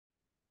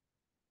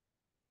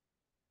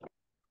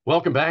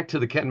Welcome back to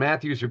the Ken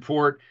Matthews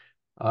Report.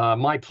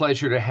 My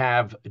pleasure to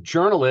have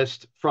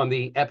journalist from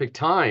the Epoch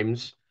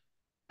Times,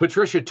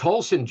 Patricia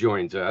Tolson,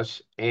 joins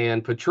us.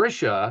 And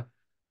Patricia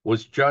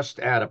was just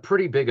at a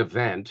pretty big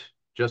event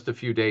just a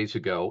few days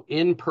ago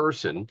in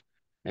person,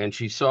 and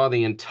she saw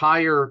the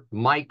entire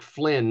Mike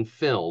Flynn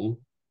film.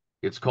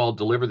 It's called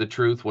Deliver the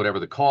Truth, Whatever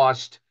the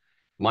Cost.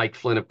 Mike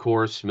Flynn, of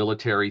course,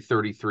 military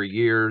 33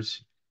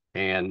 years,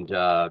 and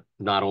not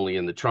only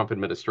in the Trump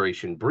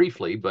administration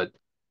briefly, but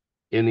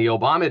in the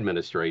Obama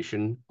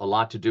administration, a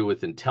lot to do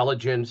with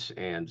intelligence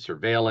and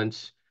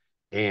surveillance.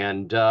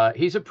 And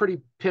he's a pretty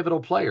pivotal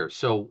player.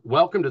 So,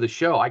 welcome to the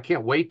show. I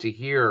can't wait to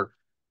hear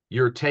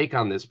your take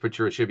on this,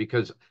 Patricia,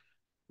 because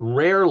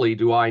rarely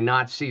do I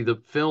not see the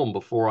film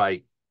before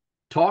I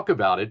talk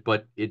about it,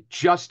 but it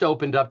just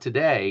opened up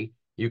today.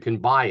 You can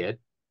buy it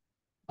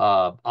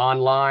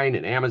online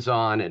and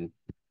Amazon, and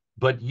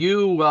but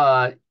you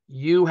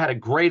had a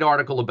great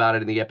article about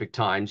it in the Epoch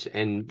Times,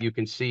 and you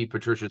can see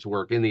Patricia's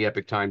work in the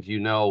Epoch Times. You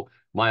know,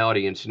 my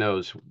audience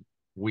knows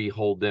we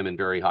hold them in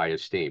very high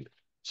esteem.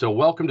 So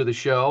welcome to the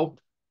show,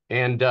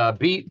 and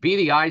be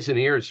the eyes and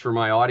ears for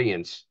my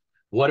audience.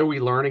 What are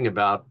we learning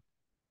about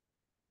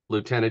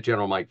Lieutenant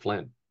General Mike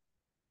Flynn?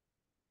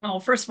 Well,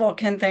 first of all,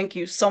 Ken, thank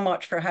you so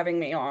much for having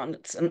me on.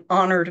 It's an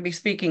honor to be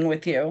speaking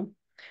with you.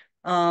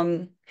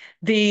 Um,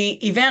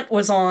 the event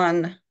was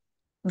on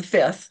the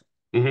 5th,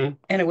 Hmm.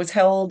 and it was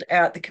held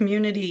at the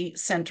community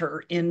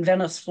center in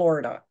Venice,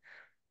 Florida.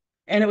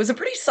 And it was a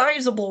pretty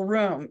sizable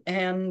room.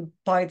 And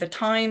by the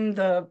time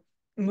the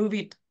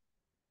movie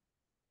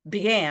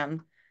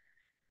began,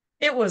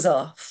 it was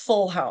a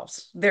full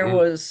house. There Mm.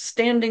 was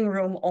standing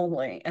room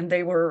only, and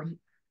they were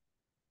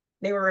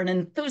an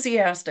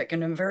enthusiastic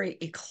and a very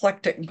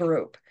eclectic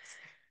group.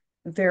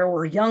 There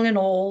were young and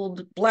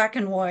old, black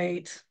and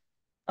white,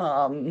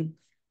 um,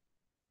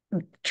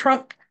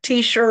 Trump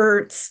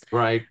t-shirts,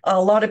 Right. a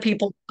lot of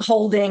people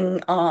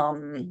holding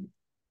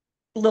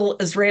little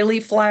Israeli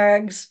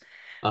flags.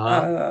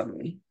 Uh-huh.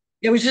 Um,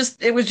 it was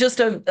just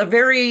a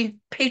very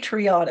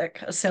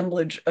patriotic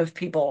assemblage of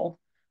people.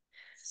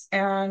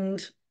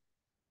 And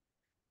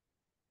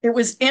it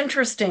was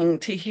interesting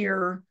to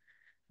hear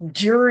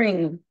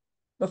during,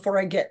 before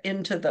I get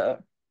into the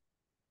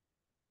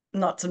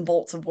nuts and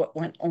bolts of what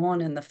went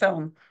on in the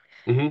film,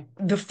 Hmm.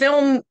 the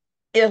film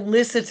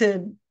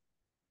elicited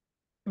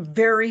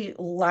very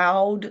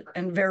loud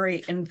and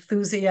very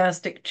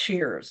enthusiastic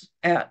cheers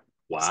at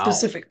Wow.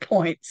 specific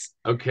points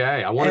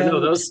Okay. I want to know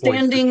and those points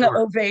for standing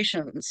sure.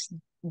 ovations.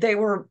 They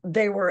were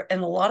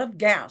and a lot of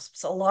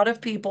gasps, a lot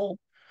of people,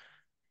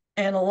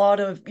 and a lot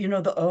of,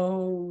 the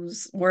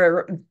ohs,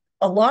 where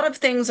a lot of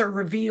things are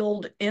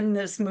revealed in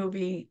this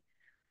movie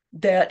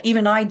that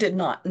even I did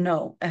not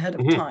know ahead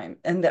of Hmm. time,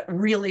 and that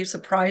really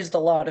surprised a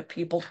lot of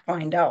people to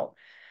find out.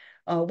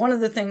 One of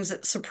the things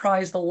that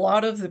surprised a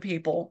lot of the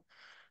people,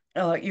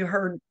 you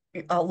heard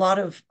a lot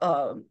of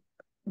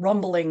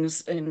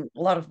rumblings and a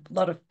lot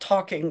of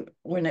talking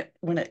when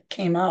it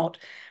came out,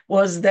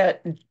 was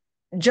that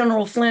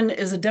General Flynn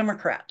is a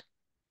Democrat.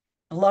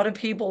 A lot of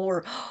people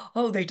were,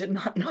 oh, they did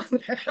not know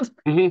that,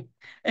 Hmm.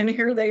 and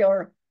here they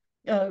are,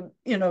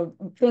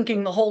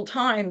 thinking the whole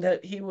time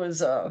that he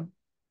was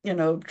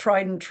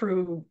tried and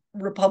true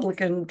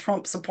Republican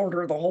Trump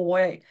supporter the whole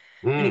way,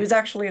 and he Mm. was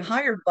actually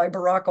hired by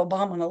Barack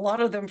Obama, and a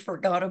lot of them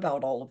forgot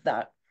about all of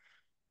that.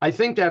 I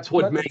think that's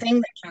what But the makes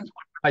thing that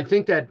I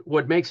think that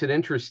what makes it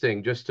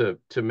interesting, just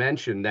to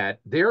mention that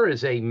there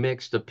is a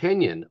mixed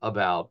opinion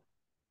about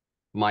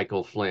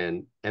Michael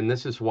Flynn, and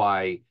this is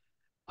why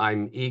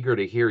I'm eager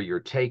to hear your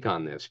take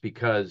on this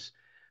because,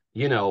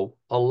 a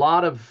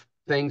lot of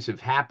things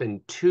have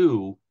happened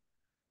to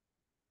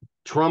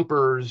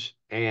Trumpers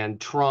and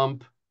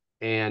Trump,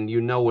 and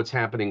you know what's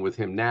happening with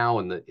him now,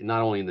 and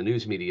not only in the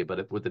news media,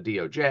 but with the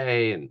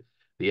DOJ and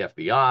the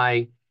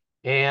FBI.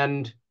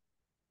 And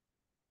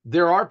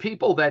there are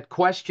people that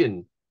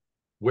question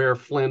where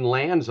Flynn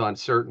lands on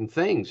certain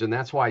things. And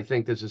that's why I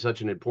think this is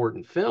such an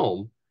important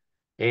film.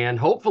 And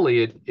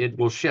hopefully it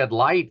will shed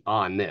light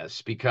on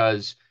this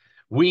because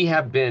we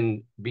have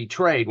been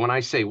betrayed. When I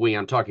say we,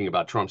 I'm talking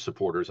about Trump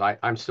supporters.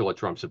 I'm still a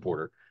Trump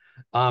supporter.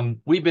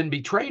 We've been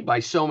betrayed by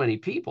so many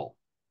people,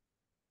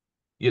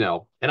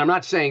 and I'm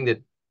not saying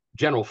that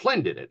General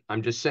Flynn did it.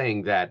 I'm just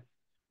saying that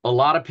a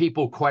lot of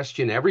people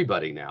question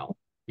everybody now.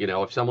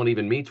 If someone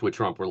even meets with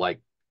Trump, we're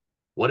like,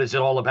 what is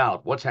it all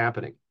about? What's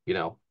happening?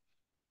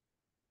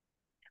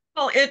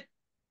 well, it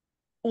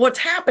what's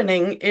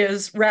happening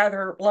is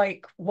rather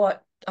like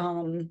what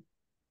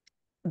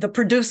the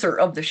producer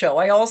of the show.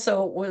 I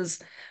also was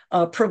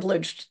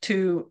privileged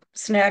to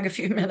snag a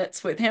few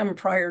minutes with him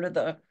prior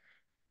to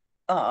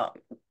uh,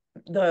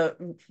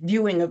 the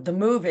viewing of the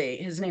movie.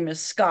 His name is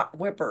Scott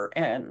Whipper,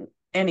 and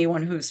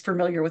anyone who's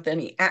familiar with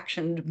any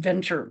action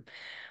adventure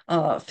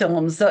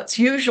films, that's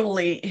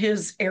usually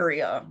his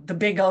area, The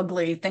Big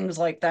Ugly, things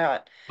like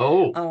that.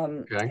 Oh,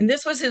 okay. And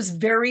this was his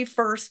very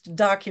first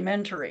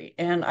documentary.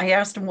 And I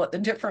asked him what the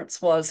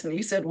difference was. And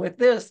he said, with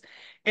this,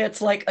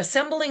 it's like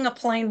assembling a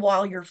plane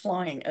while you're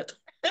flying it.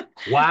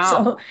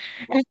 Wow.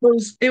 So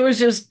it was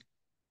just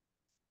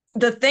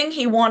the thing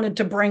he wanted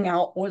to bring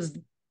out was,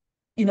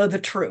 the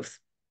truth.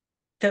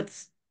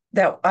 That's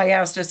that I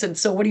asked, I said,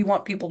 so what do you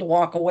want people to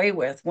walk away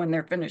with when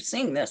they're finished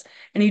seeing this?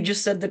 And he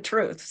just said the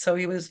truth. So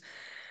he was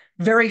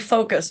very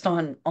focused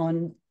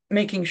on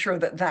making sure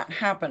that that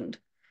happened.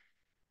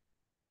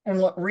 And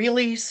what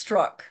really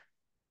struck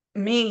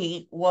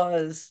me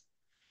was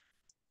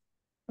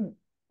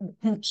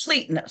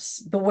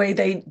completeness, the way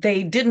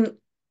they didn't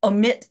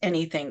omit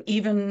anything,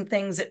 even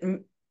things that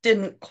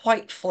didn't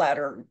quite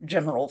flatter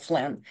General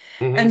Flynn.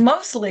 Hmm. And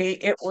mostly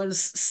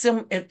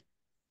it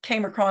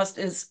came across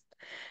as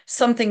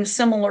something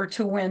similar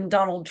to when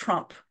Donald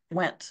Trump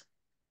went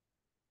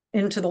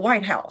into the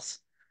White House.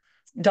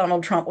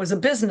 Donald Trump was a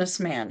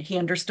businessman. He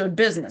understood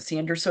business. He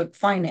understood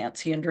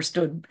finance. He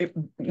understood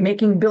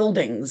making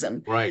buildings.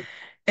 Right.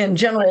 And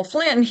General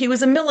Flynn, he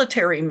was a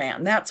military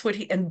man. That's what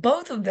and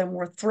both of them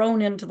were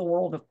thrown into the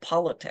world of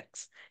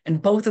politics.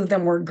 And both of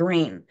them were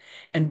green.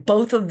 And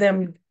both of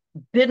them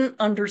didn't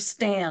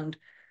understand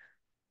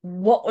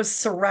what was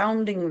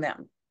surrounding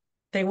them.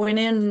 They went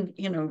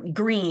in,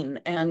 green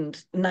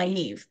and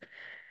naive.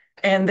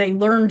 And they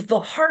learned the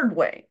hard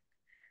way.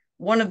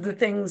 One of the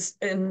things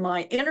in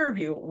my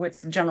interview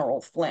with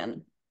General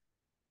Flynn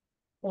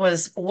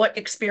was, what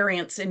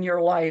experience in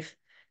your life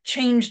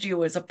changed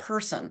you as a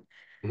person?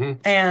 Hmm.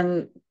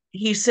 And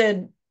he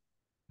said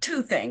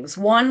two things.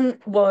 One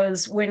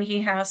was when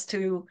he has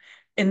to,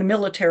 in the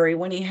military,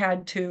 when he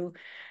had to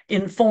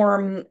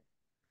inform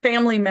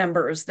family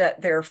members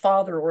that their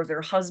father or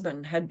their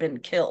husband had been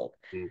killed.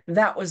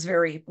 That was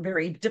very,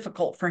 very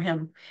difficult for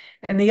him.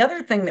 And the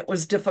other thing that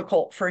was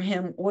difficult for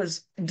him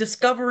was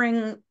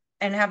discovering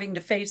and having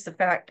to face the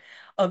fact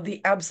of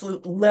the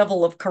absolute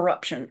level of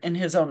corruption in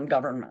his own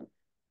government.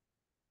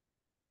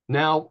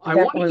 Now, I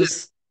That wanted to,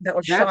 was that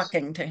was that's,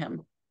 shocking to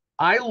him.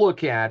 I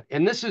look at,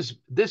 and this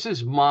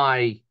is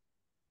my,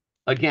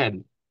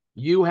 again,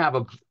 you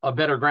have a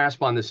better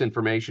grasp on this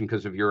information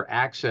because of your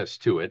access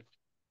to it.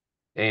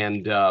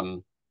 And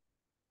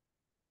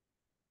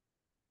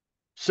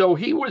so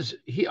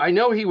I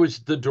know he was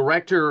the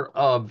director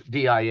of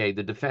DIA,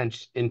 the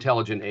Defense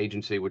Intelligence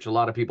Agency, which a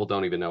lot of people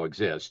don't even know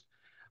exists.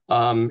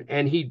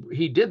 And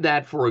he did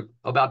that for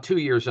about 2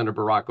 years under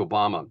Barack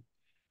Obama.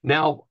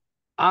 Now,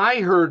 I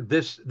heard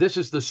this. This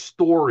is the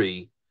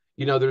story.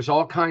 There's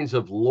all kinds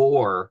of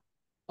lore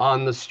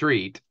on the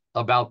street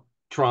about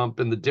Trump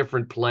and the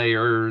different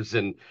players,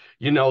 and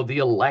the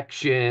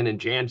election and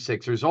Jan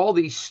 6. There's all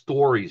these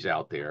stories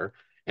out there,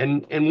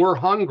 and we're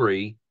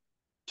hungry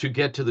to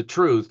get to the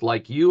truth,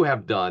 like you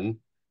have done,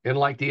 and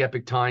like the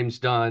Epoch Times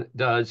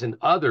does, and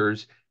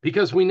others,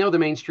 because we know the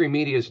mainstream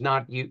media is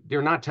not you.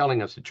 They're not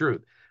telling us the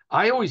truth.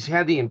 I always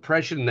had the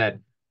impression that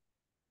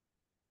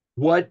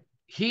what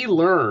he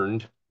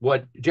learned,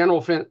 what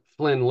General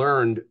Flynn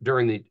learned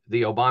during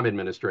the Obama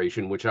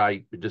administration, which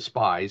I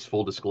despise,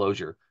 full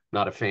disclosure,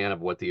 not a fan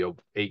of what the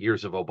 8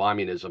 years of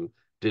Obamanism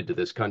did to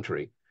this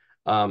country.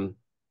 Um,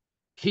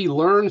 he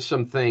learned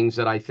some things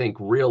that I think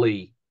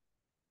really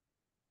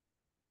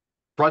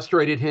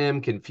frustrated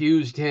him,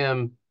 confused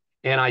him,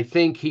 and I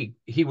think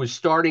he was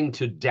starting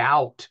to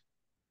doubt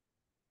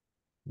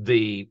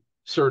the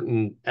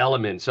certain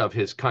elements of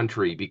his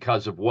country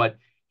because of what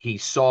he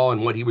saw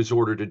and what he was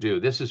ordered to do.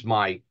 This is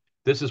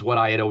what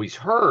I had always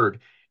heard,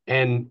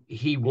 and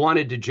he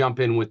wanted to jump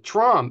in with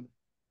Trump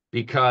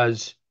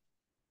because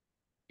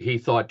he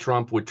thought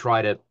Trump would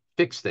try to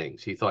fix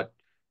things. He thought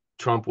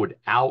Trump would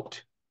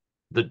out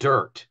the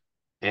dirt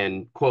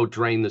and quote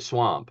drain the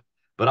swamp.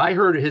 But I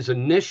heard his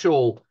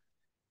initial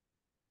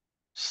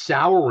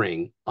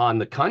souring on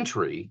the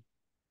country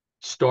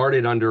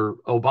started under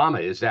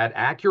Obama. Is that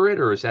accurate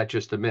or is that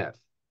just a myth?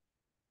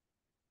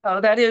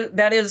 That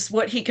is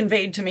what he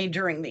conveyed to me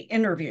during the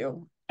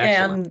interview.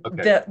 Excellent. And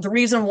Okay. the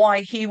reason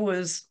why he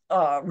was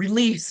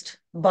released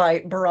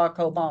by Barack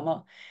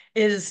Obama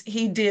is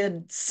he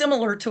did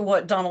similar to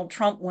what Donald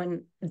Trump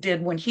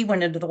did when he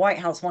went into the White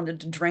House,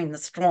 wanted to drain the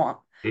swamp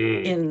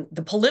Mm. in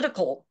the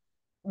political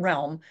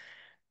realm.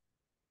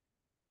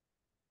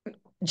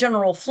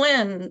 General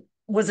Flynn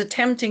was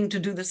attempting to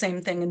do the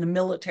same thing in the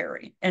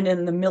military and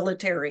in the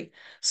military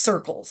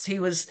circles. He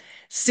was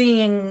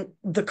seeing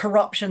the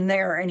corruption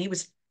there and he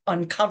was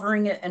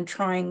uncovering it and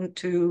trying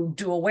to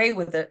do away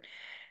with it.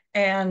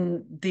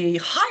 And the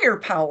higher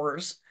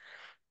powers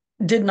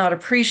did not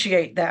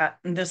appreciate that.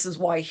 And this is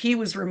why he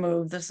was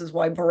removed. This is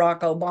why Barack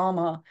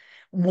Obama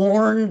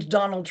warned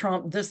Donald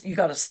Trump, this, you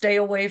got to stay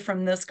away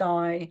from this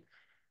guy,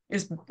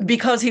 is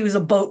because he was a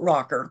boat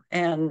rocker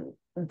and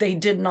they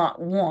did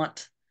not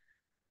want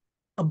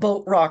a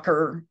boat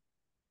rocker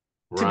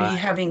to be Right.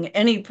 having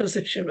any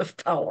position of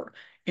power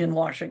in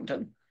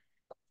Washington.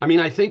 I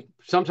mean, I think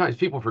sometimes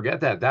people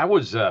forget that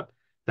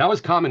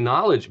was common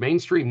knowledge.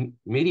 Mainstream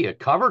media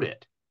covered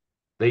it.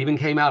 They even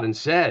came out and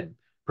said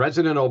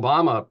President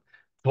Obama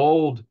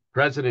told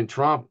President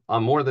Trump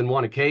on more than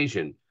one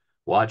occasion,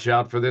 "Watch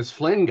out for this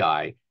Flynn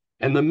guy."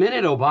 And the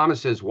minute Obama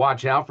says,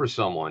 "Watch out for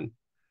someone,"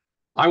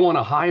 I want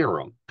to hire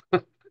him.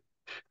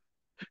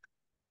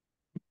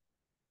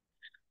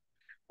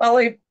 Well,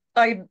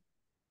 I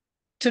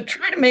to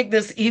try to make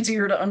this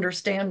easier to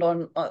understand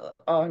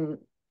on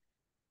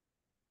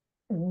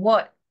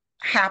what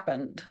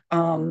happened.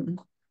 All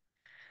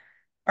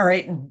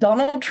right,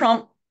 Donald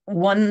Trump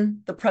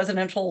won the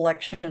presidential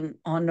election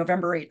on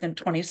November 8th in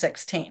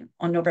 2016.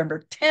 On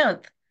November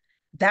 10th,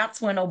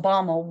 that's when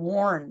Obama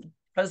warned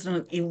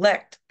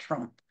President-elect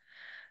Trump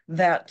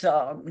that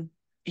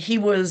he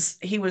was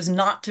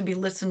not to be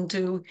listened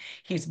to.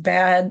 He's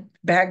bad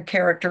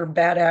character,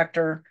 bad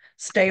actor.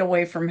 Stay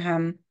away from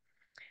him.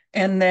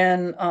 Huh. And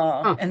then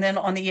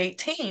on the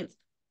 18th,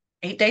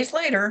 8 days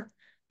later,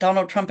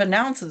 Donald Trump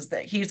announces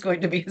that he's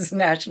going to be his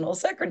national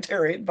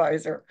secretary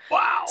advisor.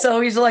 Wow.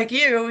 So he's like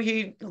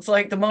you. It's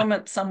like the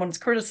moment someone's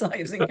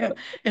criticizing him,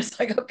 it's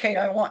like, okay,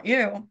 I want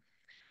you.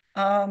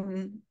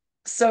 Um,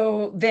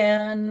 so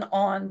then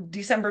on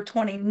December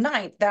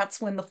 29th,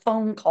 that's when the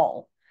phone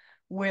call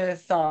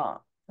with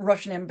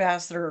Russian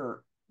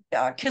ambassador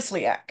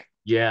Kislyak,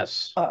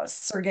 Yes.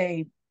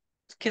 Sergei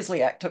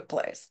Kislyak took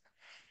place.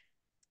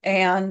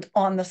 And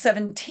on the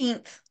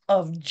 17th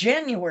of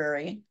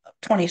January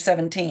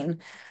 2017,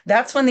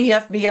 that's when the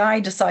FBI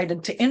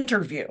decided to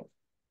interview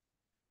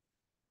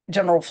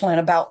General Flynn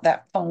about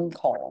that phone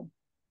call.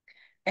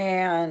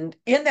 And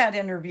in that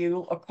interview,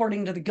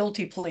 according to the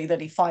guilty plea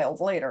that he filed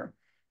later,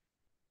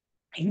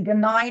 he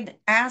denied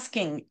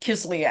asking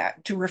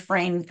Kislyak to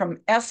refrain from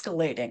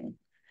escalating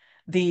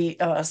the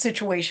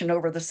situation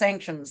over the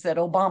sanctions that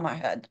Obama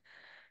had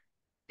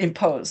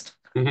imposed.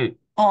 Mm-hmm.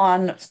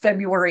 On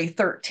February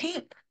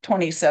 13th,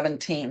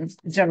 2017,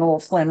 General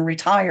Flynn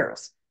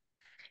retires.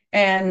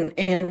 And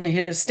in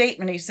his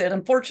statement, he said,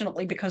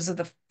 unfortunately, because of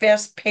the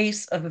fast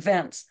pace of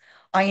events,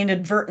 I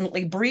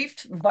inadvertently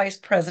briefed Vice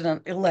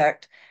President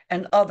elect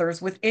and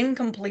others with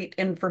incomplete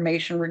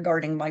information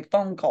regarding my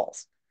phone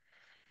calls.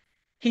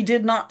 He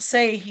did not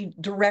say he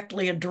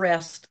directly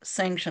addressed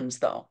sanctions,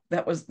 though.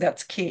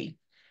 That's key.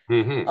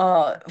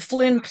 Mm-hmm.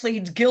 Flynn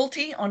pleads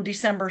guilty on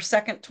December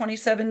 2nd,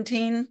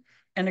 2017,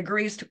 and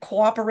agrees to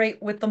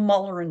cooperate with the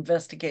Mueller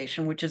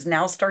investigation, which is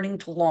now starting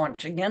to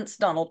launch against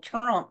Donald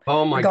Trump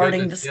Oh my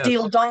regarding goodness. the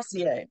Steele Yes.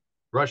 dossier.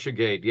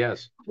 Russiagate.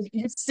 Yes.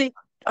 You see,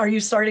 are you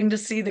starting to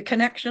see the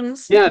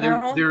connections Yeah.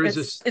 now? There is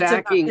a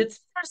stacking.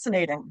 It's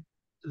fascinating.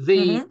 The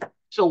Mm-hmm.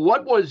 so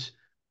what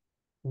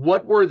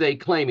were they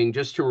claiming?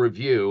 Just to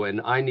review,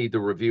 and I need the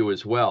review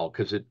as well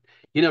because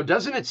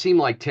doesn't it seem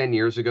like 10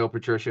 years ago,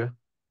 Patricia?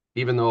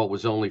 Even though it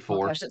was only Oh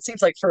four. gosh, it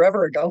seems like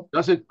forever ago.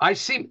 Doesn't I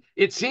seem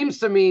it seems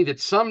to me that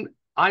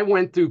I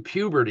went through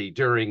puberty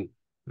during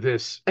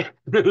this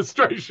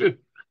administration.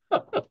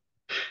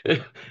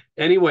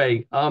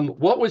 Anyway,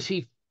 what was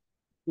he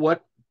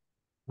what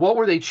what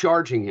were they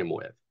charging him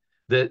with?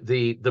 The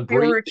They were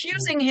briefing?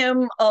 accusing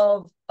him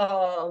of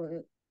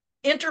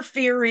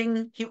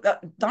interfering.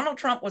 Donald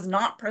Trump was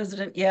not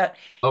president yet.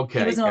 He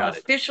Okay, was not got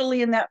it.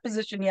 officially in that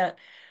position yet.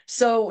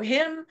 So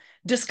him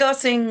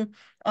discussing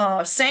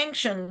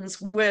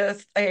sanctions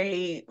with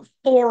a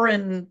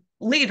foreign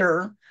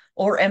leader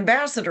or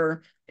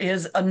ambassador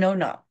is a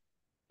no-no.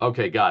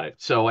 Okay, got it.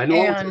 So, and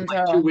what was it And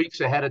like 2 weeks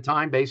ahead of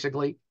time,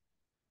 basically?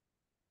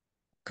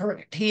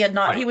 correct, he had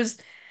not. Right. He was.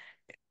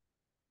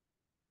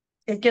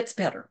 It gets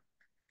better.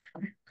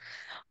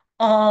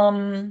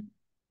 Um,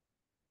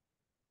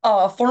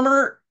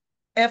 Former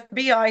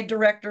FBI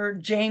Director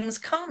James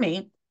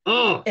Comey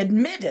Ugh.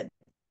 admitted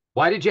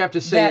Why did you have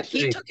to say that his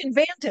he name? took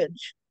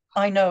advantage.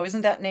 I know,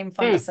 isn't that name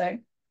fun to Mm. say?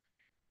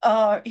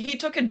 He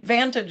took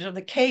advantage of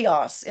the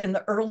chaos in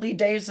the early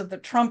days of the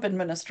Trump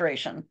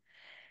administration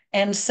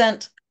and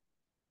sent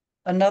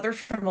another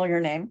familiar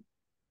name,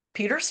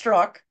 Peter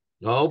Strzok,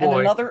 Oh and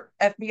boy. another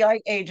FBI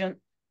agent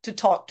to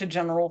talk to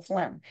General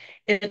Flynn.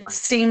 It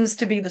seems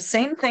to be the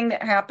same thing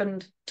that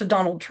happened to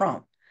Donald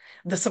Trump.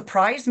 The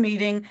surprise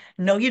meeting.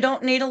 No, you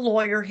don't need a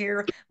lawyer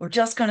here. We're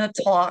just going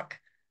to talk.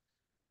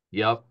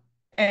 Yep.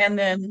 And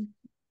then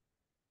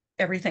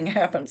everything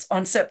happens.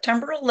 On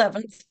September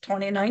 11th,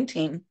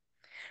 2019,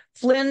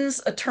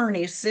 Flynn's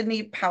attorney,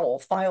 Sidney Powell,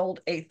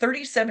 filed a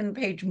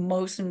 37-page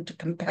motion to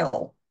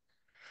compel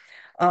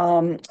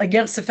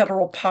against the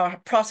federal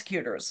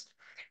prosecutors.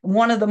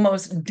 One of the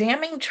most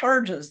damning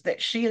charges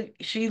that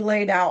she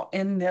laid out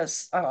in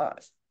this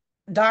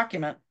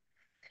document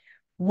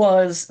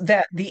was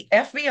that the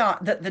FBI,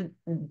 that the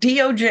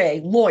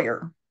DOJ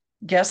lawyer,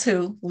 guess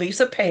who,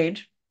 Lisa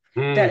Page,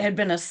 that Mm. had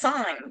been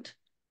assigned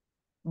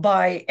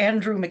by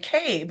Andrew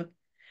McCabe,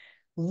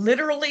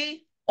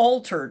 literally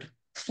altered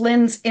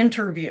Flynn's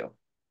interview,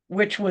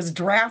 which was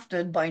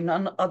drafted by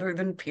none other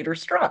than Peter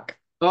Strzok.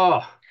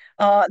 Oh,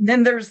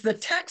 Then there's the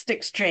text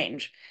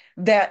exchange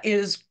that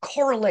is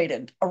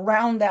correlated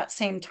around that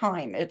same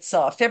time. It's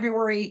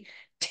February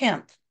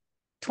 10th,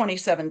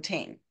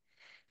 2017.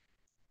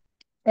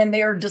 And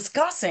they are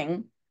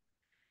discussing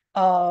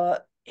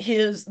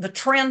the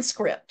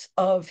transcript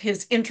of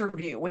his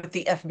interview with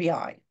the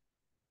FBI.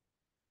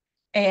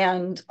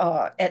 And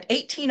at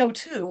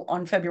 18:02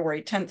 on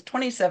February 10th,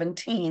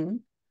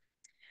 2017,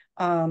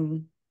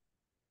 um,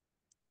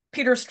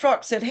 Peter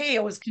Strzok said, "Hey,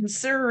 I was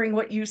considering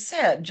what you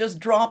said. Just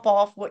drop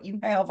off what you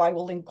have. I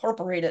will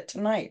incorporate it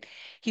tonight."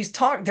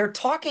 They're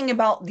talking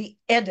about the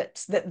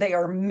edits that they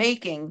are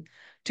making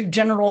to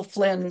General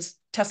Flynn's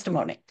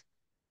testimony.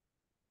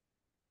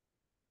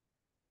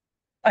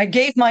 "I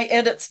gave my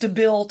edits to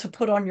Bill to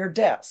put on your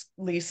desk,"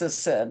 Lisa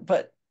said,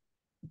 "but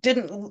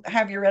didn't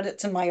have your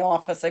edits in my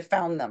office. I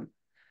found them."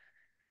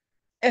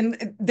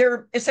 And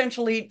they're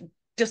essentially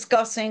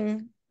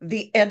discussing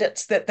the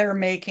edits that they're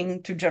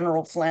making to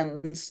General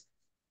Flynn's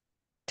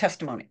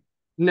testimony.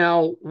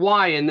 Now,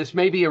 why, and this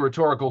may be a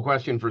rhetorical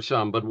question for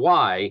some, but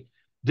why,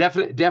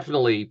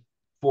 definitely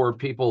for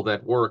people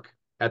that work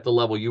at the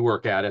level you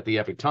work at the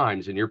Epoch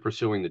Times, and you're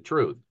pursuing the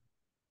truth,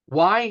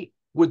 why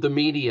would the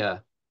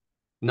media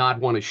not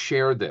want to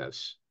share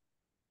this?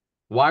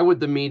 Why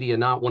would the media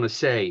not want to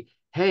say,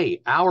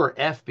 hey, our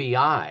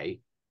FBI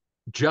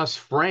just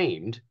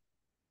framed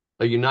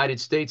a United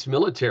States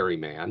military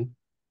man,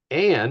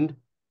 and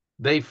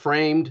they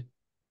framed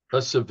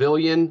a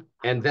civilian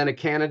and then a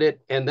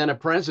candidate and then a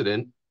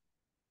president?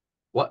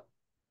 What,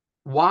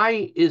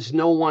 why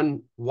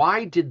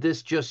did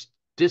this just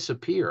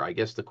disappear? I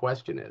guess the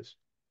question is.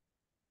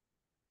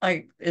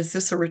 Is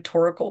this a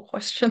rhetorical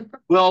question?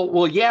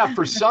 Well, yeah,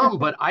 for some,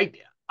 but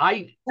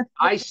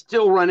I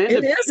still run into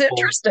It is people.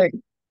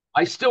 interesting.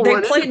 I still They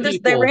run into played this,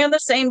 they people. ran the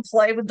same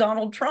play with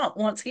Donald Trump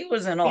once he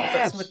was in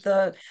office with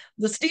Yes.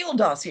 the Steele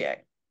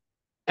dossier.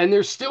 And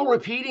they're still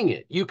repeating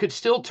it. You could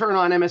still turn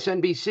on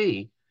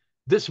MSNBC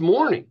this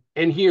morning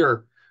and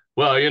hear,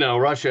 well,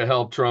 Russia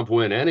helped Trump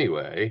win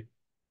anyway.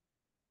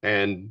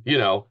 And,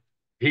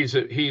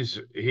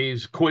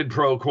 he's quid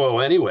pro quo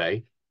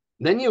anyway.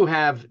 Then you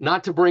have,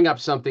 not to bring up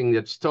something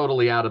that's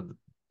totally out of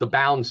the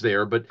bounds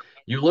there, but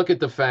you look at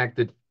the fact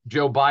that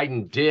Joe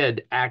Biden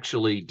did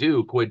actually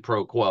do quid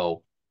pro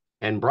quo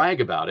and brag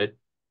about it,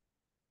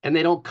 and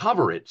they don't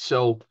cover it.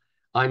 So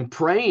I'm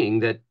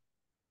praying that,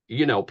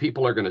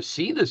 people are going to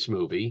see this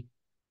movie,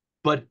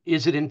 but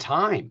is it in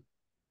time?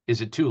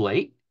 Is it too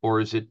late,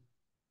 or is it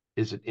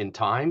in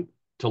time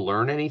to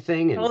learn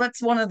anything? Well, And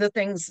that's one of the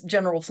things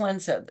General Flynn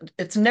said.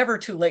 It's never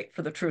too late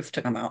for the truth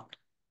to come out.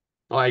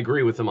 I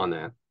agree with him on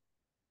that.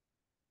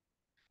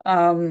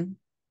 Um,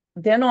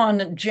 then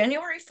on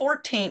January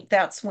 14th,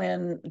 that's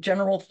when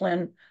General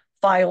Flynn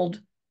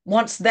filed,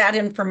 once that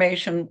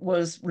information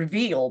was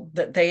revealed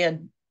that they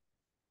had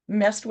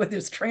messed with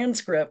his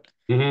transcript,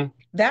 Mm-hmm.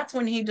 that's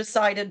when he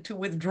decided to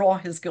withdraw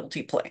his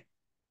guilty plea.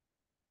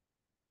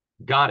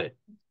 Got it.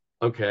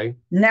 Okay.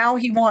 Now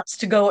he wants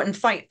to go and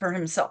fight for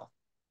himself.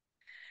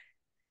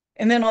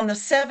 And then on the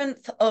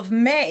 7th of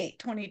May,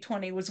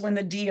 2020 was when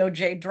the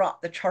DOJ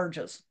dropped the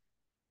charges.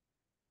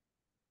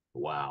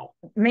 Wow.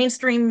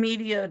 Mainstream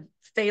media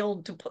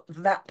failed to put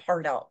that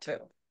part out too.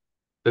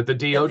 That the That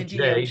the DOJ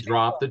DOJ,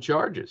 dropped the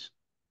charges.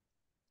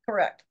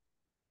 correct.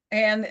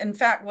 And in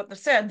fact, what they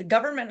said, the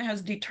government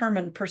has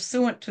determined,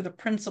 pursuant to the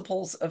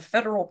principles of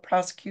federal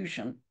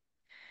prosecution,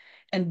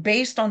 and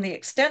based on the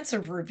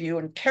extensive review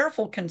and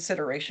careful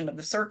consideration of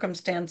the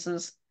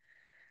circumstances,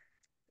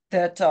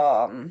 that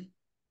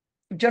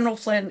General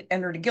Flynn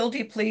entered a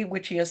guilty plea,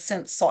 which he has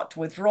since sought to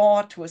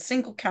withdraw, to a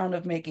single count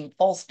of making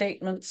false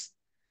statements.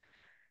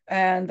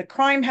 And the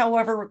crime,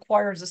 however,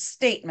 requires a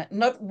statement.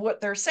 What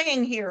they're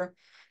saying here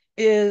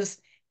is,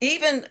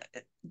 even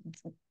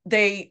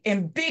they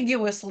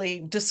ambiguously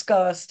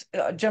discussed,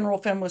 General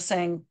Flynn was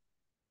saying,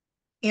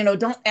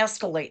 don't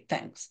escalate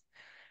things.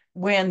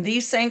 When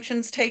these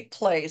sanctions take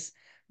place,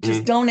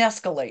 just Mm-hmm. don't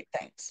escalate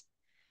things.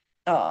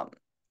 Um,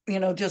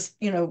 just,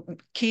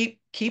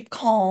 keep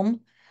calm.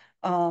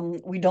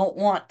 We don't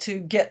want to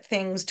get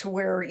things to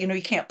where,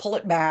 you can't pull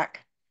it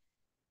back.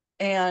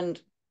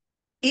 And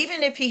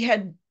even if he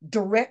had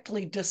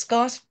directly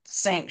discussed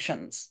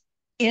sanctions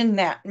in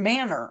that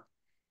manner,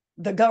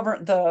 the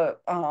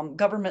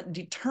government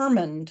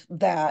determined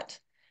that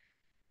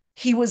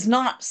he was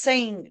not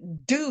saying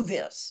do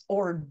this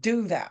or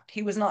do that.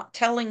 He was not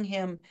telling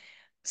him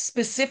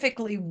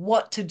specifically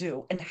what to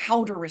do and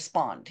how to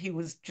respond. He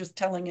was just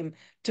telling him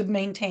to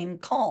maintain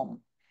calm.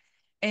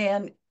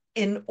 And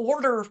in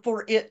order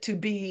for it to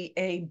be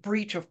a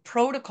breach of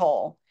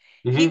protocol,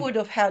 he Mm-hmm. would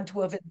have had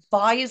to have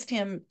advised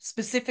him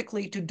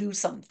specifically to do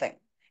something,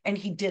 and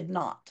he did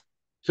not.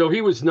 So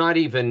he was not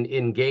even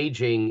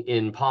engaging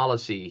in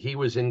policy. He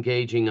was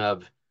engaging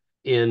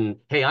in,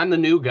 hey, I'm the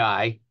new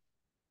guy.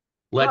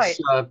 Right.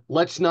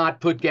 Let's not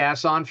put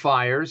gas on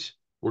fires.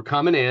 We're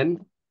coming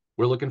in.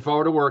 We're looking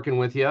forward to working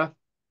with you.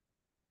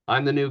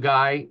 I'm the new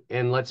guy,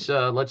 and let's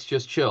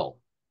just chill.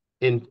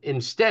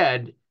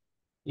 Instead,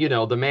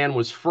 the man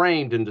was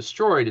framed and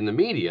destroyed in the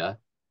media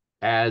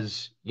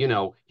as,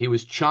 he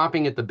was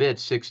chomping at the bit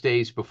 6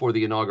 days before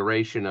the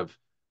inauguration of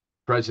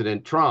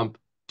President Trump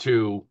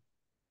to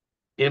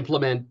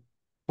implement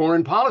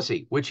foreign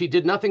policy, which he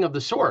did nothing of the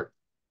sort.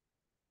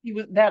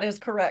 That is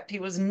correct. He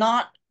was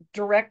not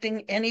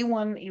directing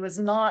anyone. He was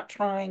not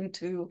trying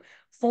to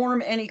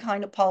form any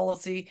kind of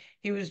policy.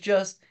 He was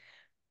just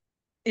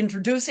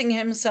introducing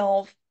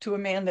himself to a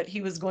man that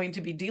he was going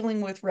to be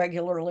dealing with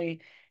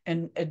regularly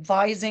and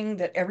advising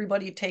that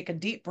everybody take a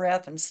deep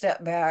breath and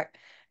step back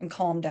and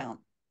calm down.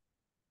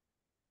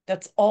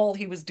 That's all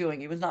he was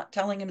doing. He was not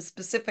telling him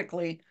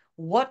specifically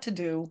what to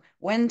do,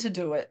 when to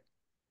do it.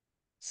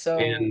 So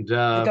And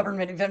the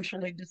government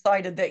eventually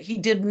decided that he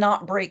did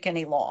not break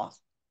any laws.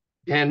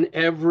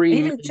 every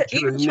major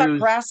Even Chuck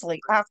news, Grassley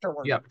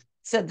afterward yeah,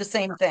 said the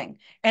same thing.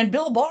 And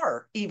Bill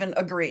Barr even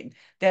agreed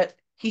that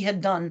he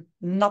had done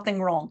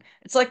nothing wrong.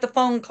 It's like the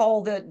phone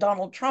call that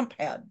Donald Trump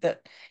had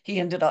that he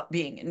ended up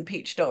being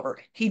impeached over.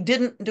 He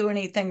didn't do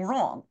anything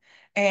wrong.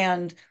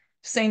 And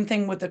same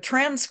thing with the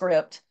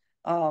transcript.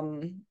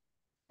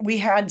 We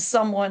had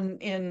someone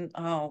in,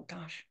 oh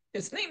gosh,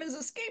 his name is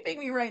escaping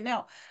me right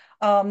now.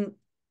 Um,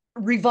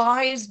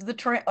 revised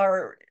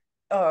or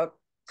uh,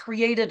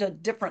 created a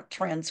different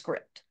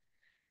transcript.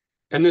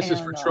 and this is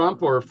for And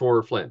Trump or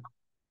for Flynn?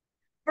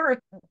 for,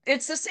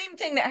 it's the same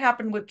thing that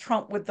happened with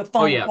Trump with the Oh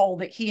phone yeah. call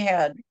that he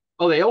had,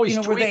 Oh, they always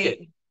where tweak it.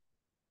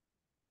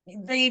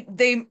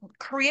 they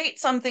create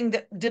something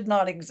that did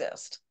not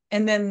exist,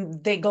 and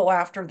then they go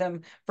after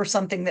them for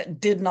something that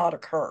did not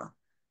occur.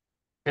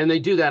 And they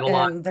do that a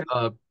lot And the,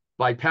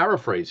 by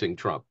paraphrasing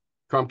Trump.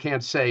 Trump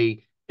can't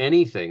say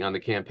anything on the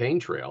campaign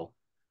trail,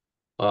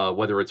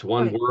 whether it's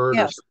one right, word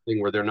or yes.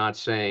 something where they're not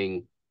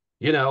saying,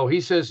 you know,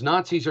 he says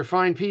Nazis are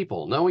fine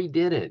people. No, he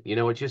didn't. You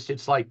know,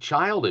 it's like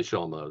childish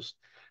almost.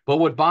 But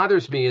what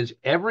bothers me is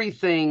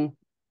everything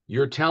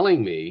you're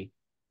telling me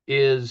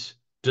is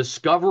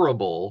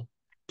discoverable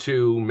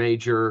to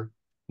major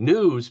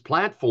news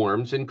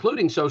platforms,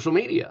 including social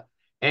media.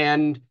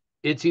 And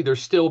it's either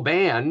still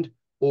banned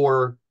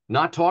or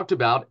not talked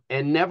about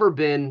and never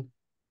been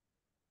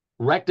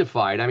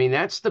rectified. I mean,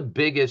 that's the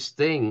biggest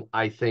thing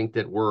I think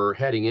that we're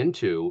heading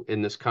into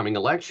in this coming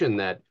election,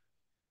 that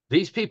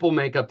these people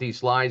make up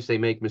these lies, they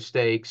make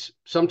mistakes.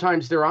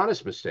 Sometimes they're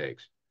honest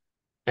mistakes.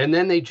 And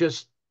then they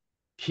just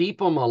keep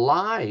them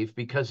alive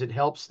because it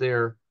helps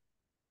their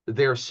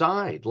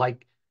side.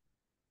 Like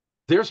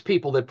there's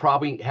people that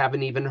probably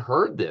haven't even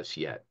heard this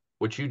yet,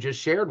 which you just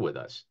shared with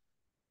us.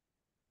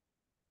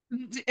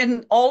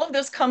 And all of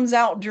this comes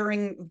out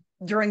during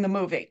the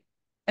movie,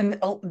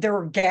 and there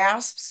were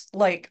gasps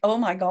like, oh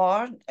my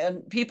god,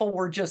 and people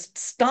were just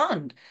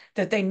stunned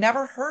that they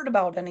never heard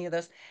about any of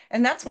this.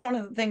 And that's one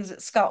of the things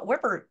that Scott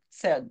Whipper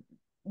said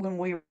when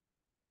we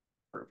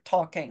were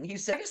talking. He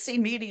said legacy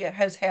media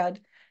has had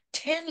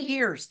 10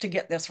 years to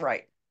get this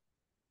right,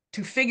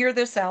 to figure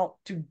this out,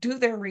 to do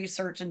their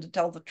research and to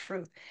tell the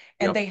truth,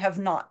 and Yep. they have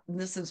not. And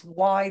this is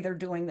why they're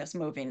doing this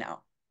movie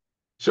now.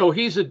 So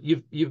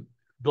you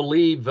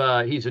believe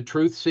he's a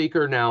truth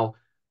seeker now.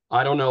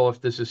 I don't know if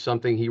this is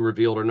something he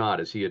revealed or not.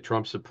 Is he a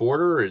Trump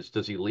supporter?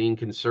 Does he lean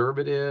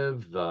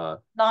conservative?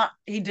 Not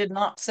He did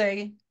not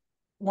say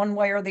one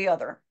way or the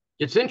other.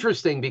 It's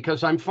interesting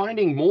because I'm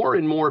finding more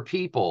and more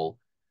people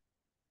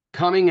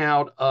coming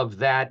out of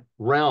that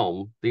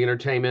realm, the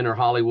entertainment or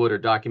Hollywood or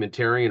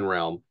documentarian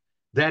realm,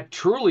 that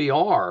truly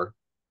are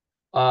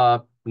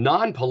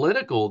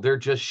non-political. They're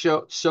just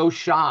so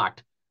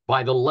shocked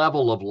by the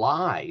level of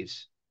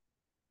lies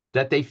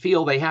that they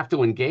feel they have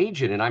to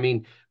engage in it. I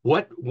mean,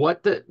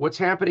 what's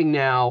happening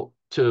now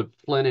to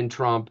Flynn and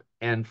Trump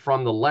and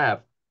from the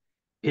left?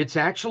 It's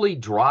actually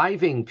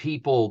driving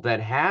people that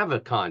have a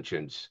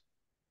conscience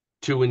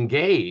to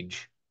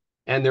engage,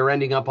 and they're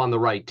ending up on the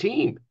right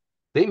team.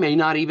 They may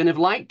not even have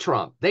liked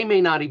Trump. They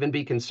may not even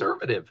be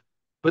conservative,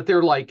 but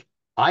they're like,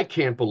 I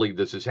can't believe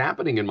this is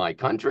happening in my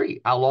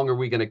country. How long are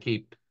we going to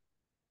keep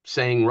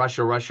saying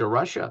Russia, Russia,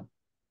 Russia?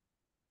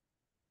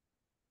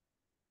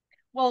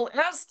 Well,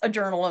 as a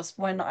journalist,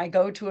 when I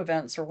go to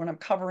events or when I'm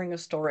covering a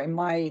story,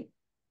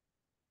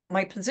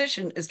 my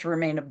position is to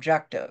remain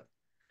objective.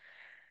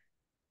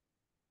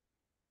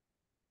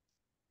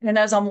 And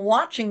as I'm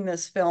watching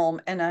this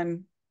film and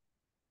I'm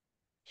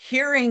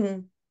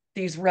hearing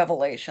these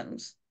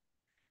revelations,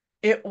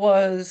 it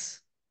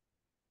was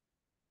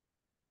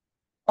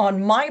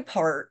on my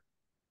part,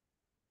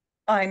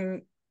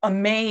 I'm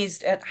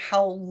amazed at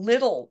how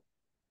little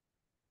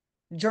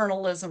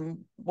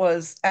journalism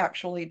was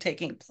actually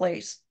taking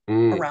place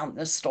Mm. around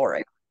this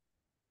story.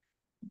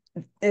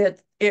 It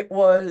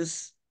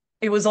was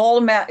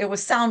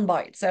sound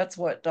bites. That's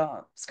what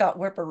Scott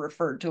Whipper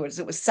referred to as,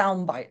 it was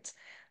sound bites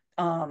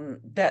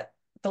that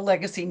the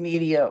legacy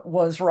media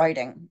was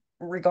writing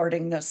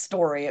regarding this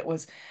story. It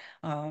was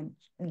uh,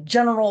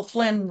 General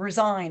Flynn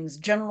resigns,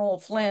 General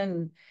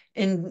Flynn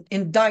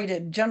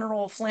indicted,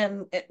 General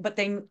Flynn, but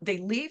they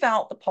leave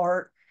out the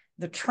part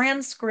the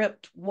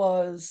transcript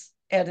was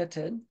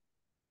edited,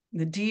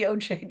 the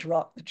DOJ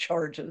dropped the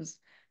charges,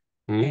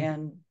 Mm.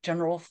 and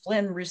General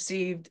Flynn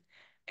received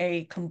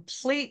a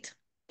complete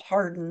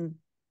pardon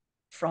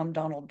from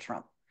Donald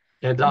Trump.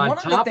 And And on one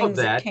of the top of things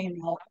that that,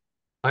 came out,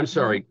 I'm mhm,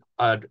 sorry,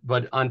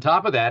 but on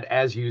top of that,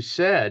 as you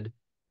said,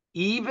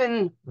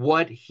 even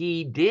what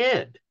he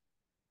did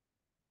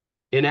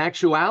in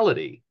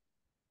actuality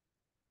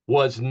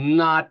was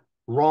not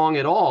wrong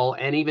at all.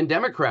 And even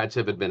Democrats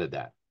have admitted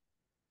that.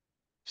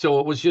 So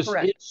it was just correct.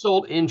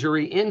 insult,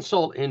 injury,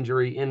 insult,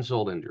 injury,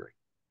 insult, injury.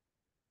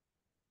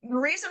 The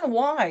reason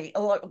why,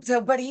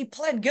 but he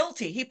pled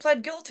guilty. He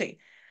pled guilty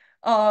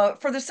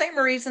for the same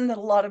reason that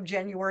a lot of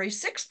January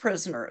 6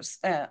 prisoners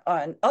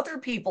and other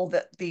people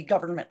that the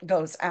government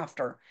goes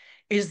after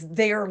is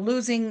they are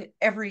losing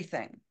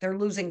everything. They're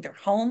losing their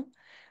home.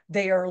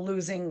 They are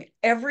losing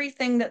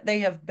everything that they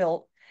have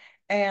built.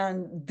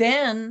 And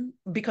then,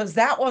 because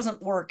that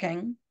wasn't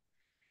working,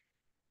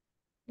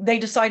 they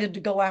decided to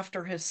go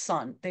after his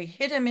son. They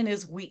hit him in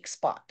his weak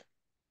spot.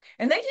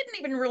 And they didn't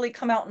even really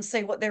come out and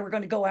say what they were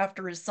going to go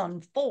after his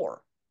son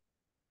for.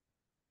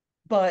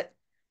 But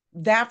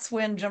that's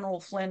when General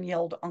Flynn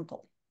yelled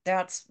uncle.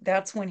 That's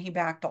when he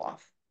backed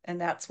off. And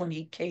that's when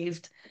he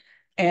caved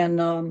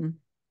and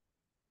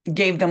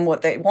gave them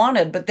what they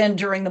wanted. But then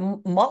during the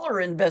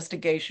Mueller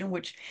investigation,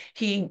 which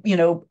he,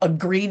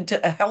 agreed to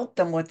help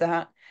them with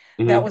that,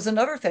 that Hmm. was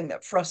another thing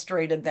that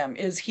frustrated them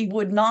is he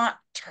would not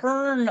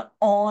turn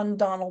on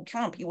Donald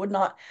Trump. He would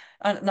not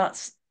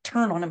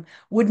turn on him,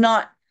 would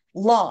not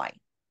lie,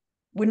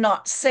 would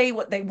not say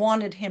what they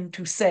wanted him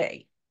to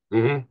say.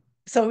 Hmm.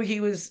 So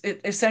he was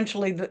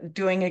essentially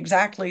doing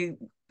exactly,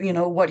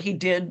 what he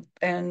did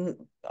and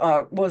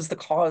was the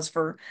cause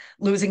for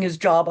losing his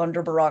job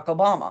under Barack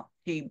Obama.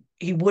 He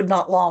would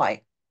not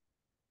lie.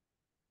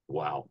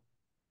 Wow.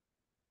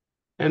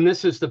 And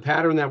this is the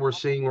pattern that we're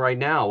seeing right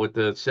now with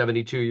the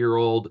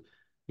 72-year-old,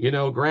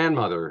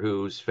 grandmother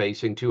who's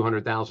facing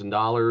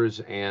 $200,000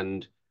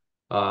 and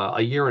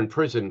a year in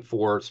prison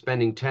for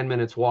spending 10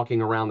 minutes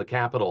walking around the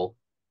Capitol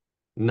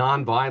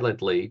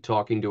non-violently,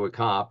 talking to a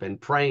cop and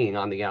praying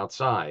on the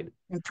outside.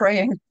 And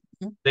praying.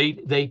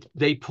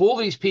 They pull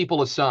these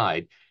people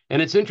aside,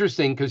 and it's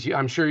interesting because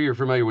I'm sure you're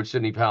familiar with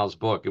Sidney Powell's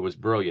book. It was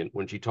brilliant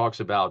when she talks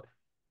about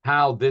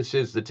how this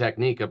is the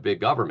technique of big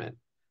government.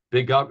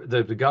 The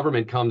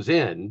government comes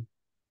in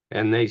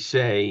and they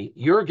say,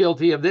 you're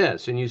guilty of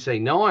this. And you say,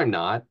 no, I'm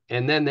not.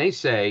 And then they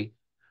say,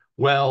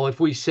 well, if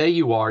we say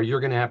you are,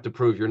 you're going to have to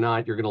prove you're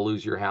not. You're going to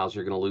lose your house.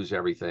 You're going to lose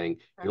everything.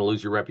 You're going to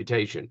lose your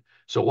reputation.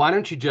 So why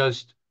don't you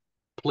just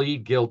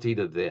plead guilty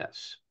to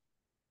this?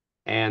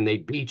 And they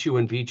beat you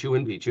and beat you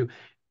and beat you.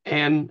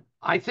 And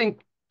I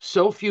think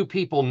so few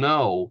people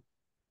know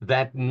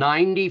that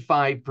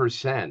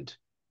 95%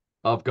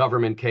 of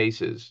government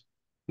cases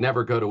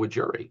never go to a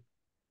jury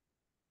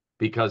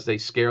because they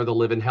scare the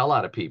living hell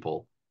out of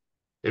people.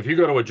 If you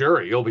go to a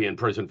jury, you'll be in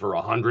prison for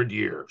 100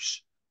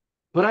 years.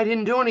 But I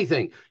didn't do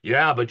anything.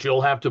 Yeah, but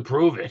you'll have to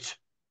prove it.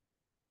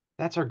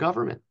 That's our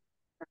government.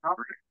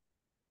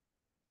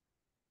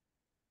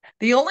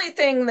 The only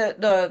thing that,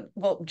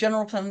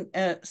 General Flynn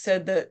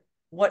said that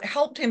what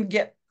helped him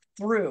get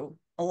through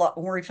a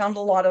lot, where he found a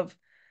lot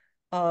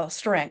of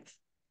strength,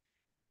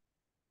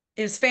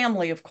 is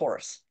family, of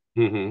course.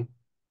 Hmm.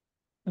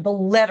 The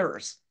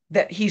letters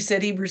that he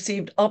said he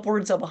received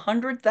upwards of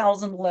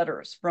 100,000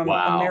 letters from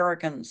Wow.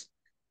 Americans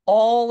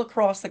all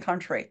across the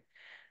country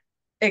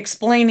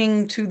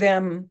explaining to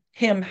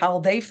him how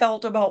they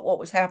felt about what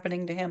was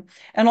happening to him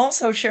and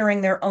also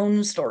sharing their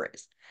own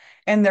stories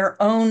and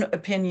their own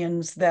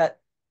opinions that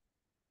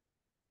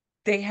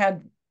they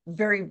had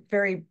very,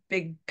 very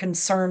big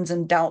concerns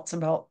and doubts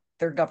about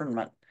their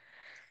government.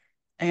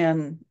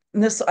 And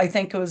this, I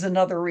think, was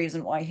another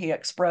reason why he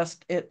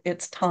expressed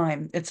it's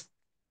time.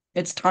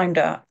 It's time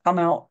to come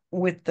out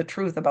with the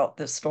truth about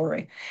this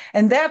story.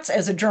 And that's,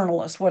 as a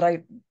journalist, what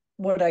I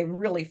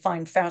really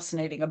find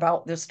fascinating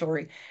about this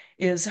story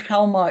is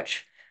how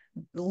much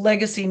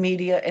legacy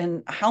media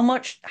and how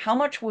much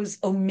was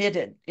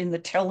omitted in the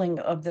telling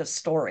of this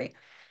story.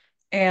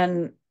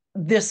 And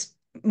this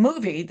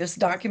movie, this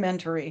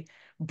documentary,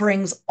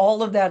 brings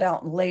all of that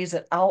out and lays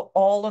it out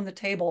all on the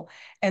table.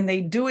 And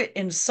they do it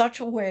in such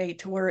a way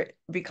to where it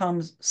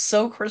becomes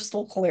so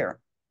crystal clear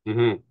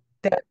Hmm.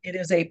 that it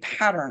is a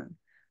pattern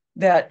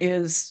that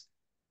is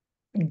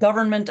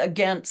government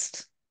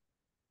against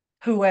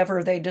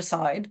whoever they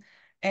decide.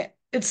 And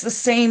it's the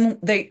same,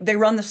 they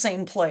run the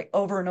same play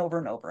over and over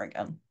and over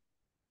again.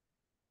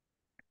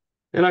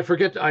 And I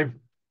forget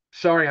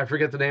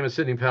the name of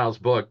Sidney Powell's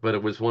book, but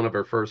it was one of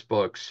her first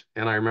books.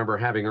 And I remember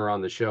having her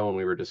on the show and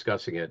we were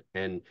discussing it.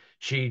 And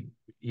she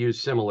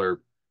used similar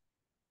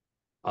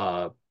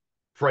uh,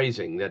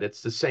 phrasing that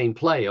it's the same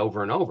play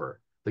over and over.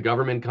 The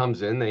government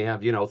comes in, they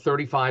have,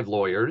 35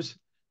 lawyers,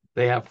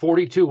 they have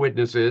 42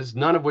 witnesses,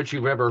 none of which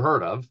you've ever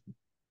heard of.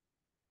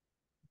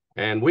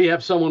 And we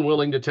have someone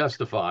willing to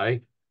testify.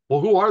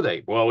 Well, who are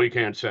they? Well, we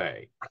can't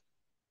say.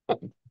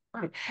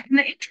 Right. And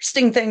the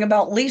interesting thing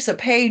about Lisa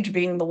Page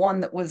being the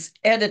one that was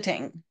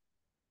editing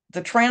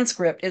the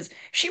transcript is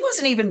she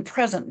wasn't even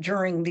present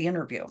during the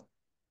interview.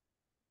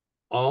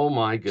 Oh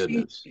my She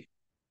goodness.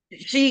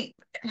 she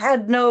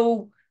had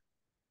no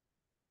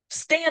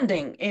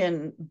standing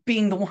in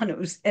being the one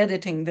who's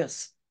editing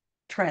this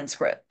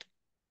transcript.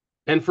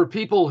 And for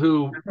people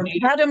who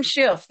need, Adam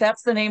Schiff,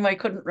 that's the name I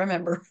couldn't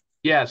remember.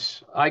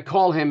 yes, I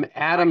call him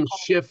Adam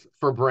Schiff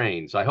for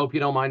brains. I hope you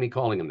don't mind me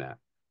calling him that.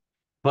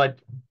 But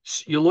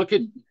you look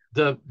at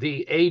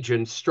the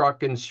agent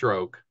Struck and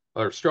Stroke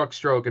or Struck,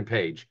 Stroke and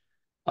Page,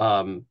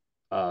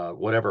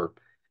 whatever.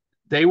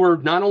 They were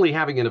not only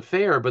having an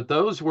affair, but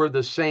those were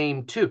the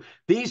same two.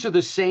 These are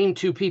the same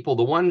two people,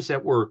 the ones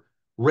that were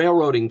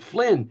railroading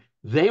Flynn.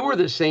 They were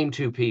the same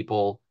two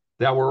people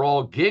that were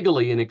all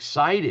giggly and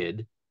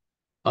excited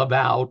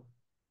about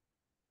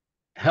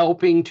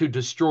helping to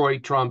destroy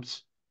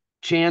Trump's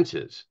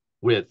chances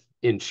with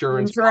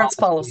insurance Insurance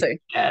policy.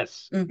 policy.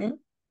 Yes. Hmm.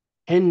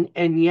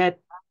 And yet,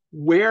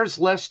 where's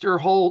Lester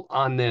Holt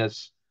on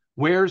this?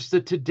 Where's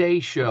the Today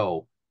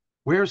Show?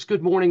 Where's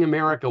Good Morning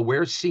America?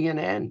 Where's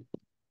CNN?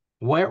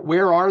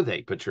 Where are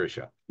they,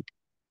 Patricia?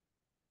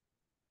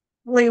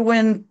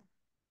 When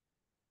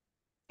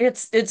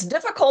it's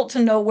difficult to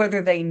know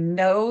whether they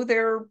know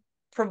they're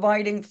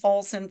providing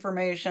false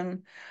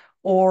information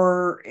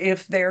or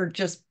if they're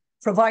just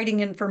providing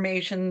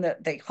information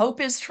that they hope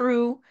is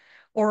true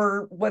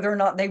or whether or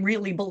not they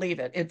really believe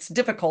it. It's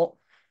difficult.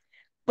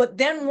 But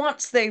then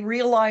once they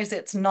realize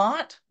it's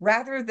not,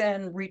 rather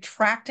than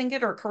retracting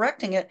it or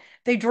correcting it,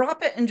 they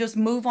drop it and just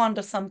move on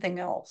to something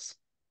else.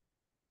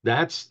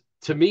 That's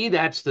to me,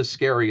 that's the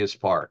scariest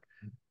part.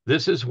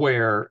 This is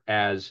where,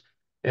 and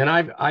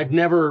I've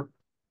never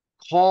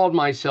called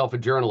myself a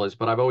journalist,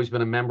 but I've always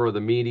been a member of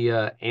the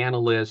media,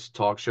 analyst,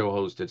 talk show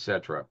host,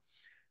 etc.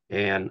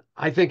 And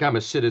I think I'm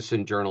a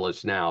citizen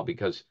journalist now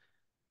because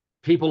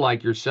people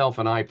like yourself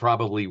and I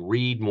probably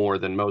read more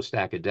than most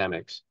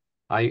academics.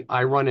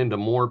 I run into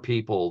more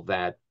people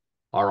that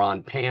are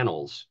on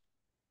panels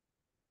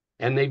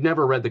and they've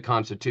never read the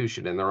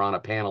Constitution and they're on a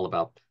panel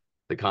about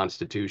the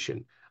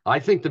Constitution. I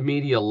think the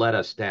media let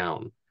us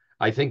down.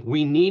 I think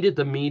we needed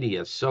the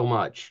media so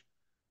much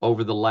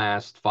over the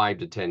last 5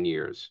 to 10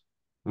 years.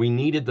 We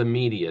needed the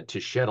media to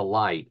shed a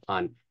light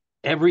on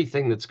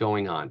everything that's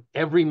going on,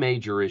 every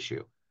major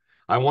issue.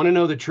 I want to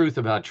know the truth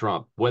about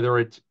Trump, whether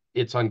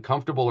it's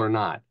uncomfortable or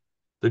not,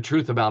 the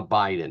truth about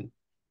Biden.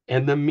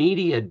 And the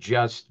media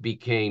just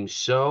became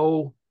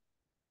so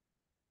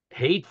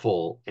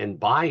hateful and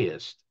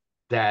biased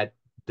that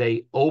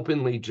they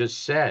openly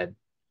just said,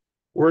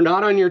 we're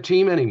not on your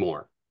team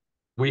anymore.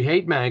 We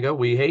hate MAGA.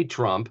 We hate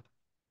Trump.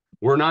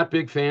 We're not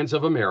big fans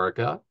of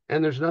America.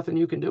 And there's nothing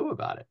you can do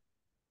about it.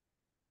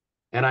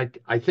 And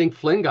I think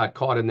Flynn got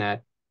caught in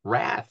that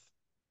wrath.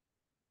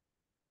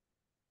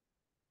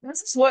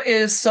 This is what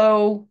is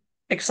so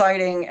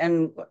exciting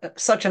and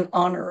such an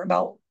honor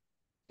about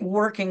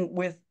working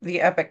with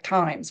the Epoch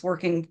Times,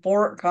 working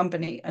for a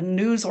company, a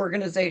news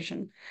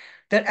organization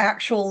that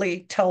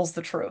actually tells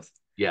the truth,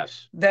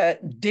 Yes.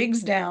 that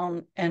digs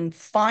down and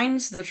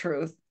finds the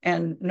truth.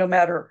 And no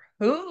matter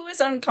who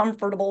is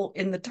uncomfortable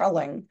in the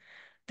telling,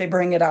 they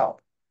bring it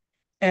out.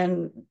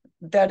 And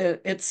that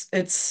it's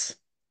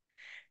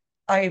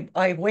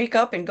I wake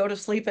up and go to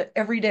sleep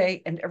every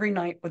day and every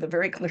night with a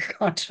very clear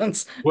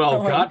conscience, Well,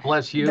 knowing God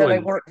bless you. that I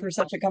And work for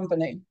such a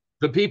company.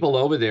 the people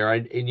over there,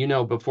 and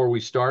before we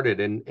started,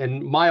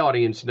 and my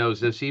audience knows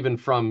this, even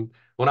from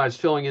when I was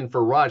filling in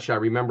for Rush, I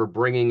remember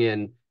bringing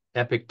in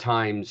Epic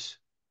Times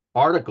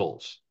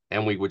articles,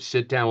 and we would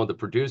sit down with the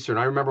producer. And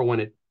I remember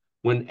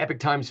when Epic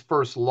Times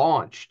first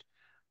launched,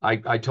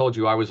 I told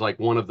you I was like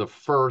one of the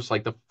first,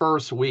 like the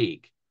first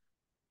week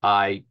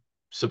I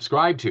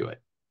subscribed to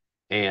it.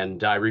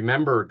 And I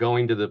remember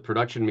going to the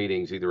production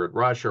meetings, either at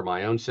Rush or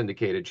my own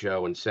syndicated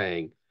show, and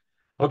saying,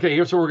 okay,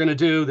 here's what we're going to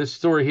do, this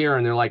story here.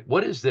 And they're like,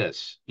 what is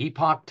this?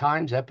 Epoch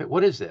Times, Epic,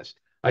 what is this?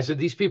 I said,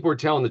 these people are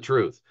telling the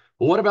truth.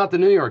 Well, what about the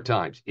New York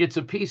Times? It's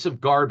a piece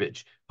of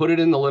garbage. Put it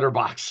in the litter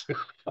box.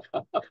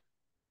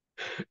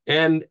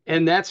 And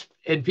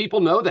people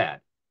know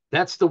that.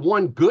 That's the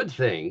one good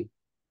thing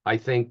I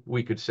think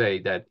we could say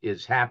that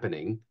is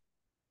happening.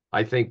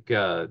 I think,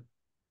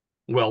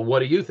 well, what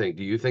do you think?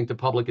 Do you think the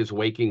public is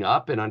waking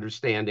up and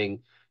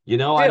understanding, Do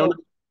I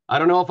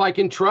don't know if I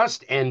can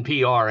trust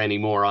NPR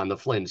anymore on the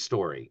Flynn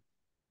story.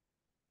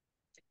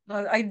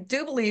 I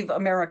do believe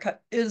America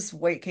is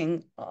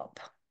waking up.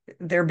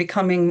 They're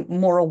becoming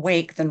more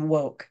awake than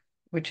woke,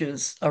 which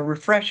is a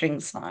refreshing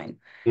sign.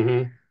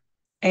 Hmm.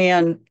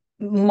 And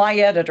my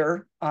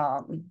editor,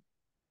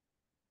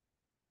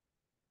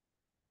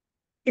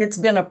 it's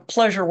been a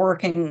pleasure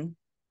working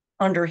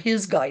under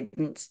his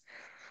guidance.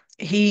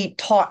 He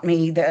taught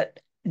me that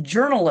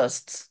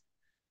journalists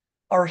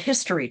are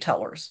history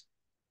tellers.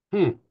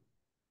 Hmm.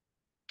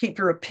 Keep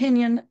your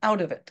opinion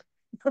out of it.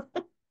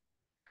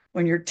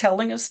 When you're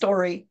telling a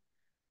story,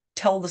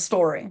 tell the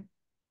story.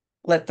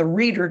 Let the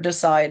reader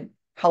decide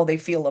how they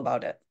feel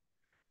about it.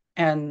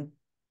 And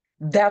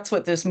that's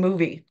what this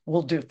movie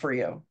will do for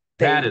you.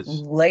 That They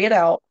is, lay it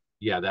out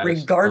yeah, that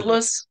is perfect.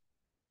 regardless,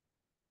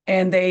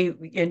 and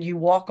you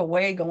walk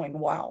away going,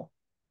 wow,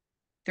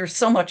 there's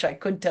so much I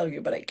could tell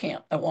you, but I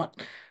can't. I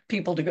want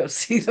people to go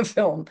see the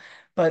film,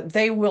 but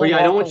they Well, will yeah,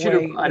 walk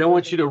away I with. don't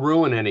want you to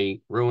ruin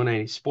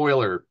any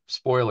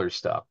spoiler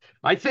stuff.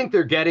 I think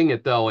they're getting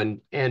it though,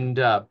 and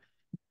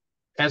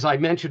as I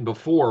mentioned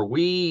before,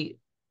 we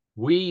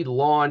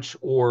launch,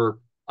 or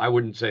I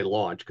wouldn't say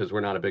launch because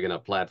we're not a big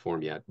enough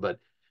platform yet, but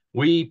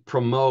we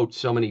promote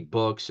so many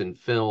books and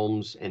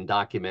films and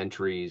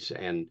documentaries,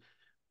 and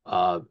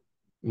uh,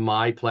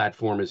 my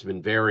platform has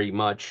been very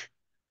much,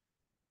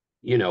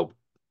 you know,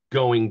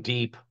 going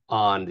deep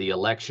on the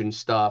election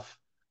stuff,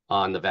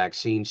 on the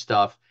vaccine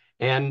stuff.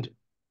 And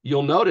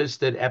you'll notice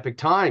that Epic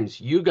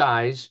Times, you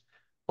guys,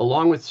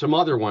 along with some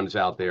other ones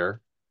out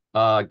there,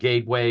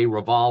 Gateway,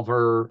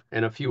 Revolver,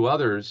 and a few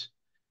others,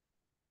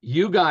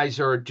 you guys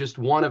are just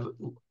one of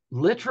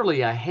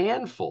literally a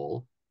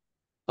handful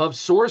of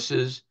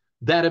sources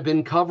that have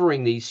been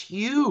covering these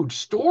huge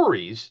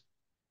stories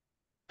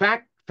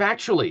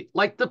factually,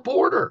 like the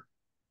border.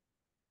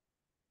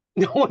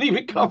 No one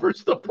even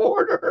covers the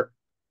border.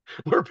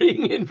 We're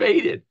being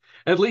invaded.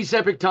 At least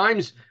Epic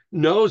Times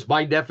knows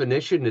by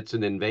definition it's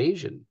an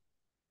invasion.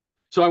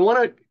 So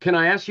can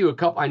I ask you a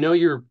couple? I know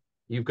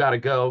you've got to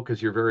go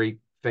because you're very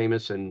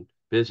famous and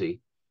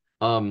busy.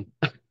 Um,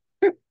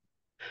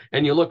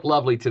 and you look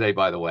lovely today,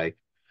 by the way.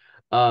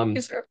 Um,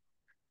 Yes, sir.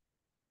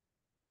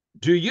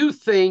 do you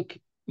think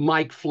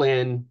Mike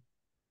Flynn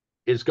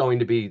is going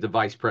to be the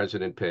vice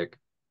president pick?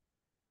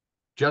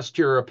 Just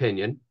your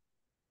opinion.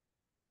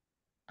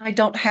 I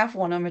don't have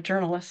one. I'm a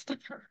journalist.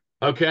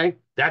 Okay,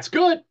 that's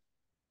good.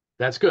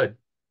 That's good.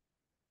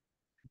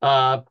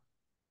 Uh,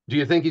 do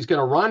you think he's going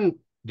to run?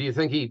 Do you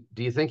think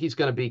he's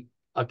going to be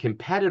a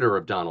competitor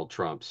of Donald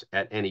Trump's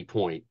at any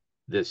point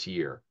this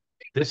year?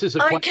 This is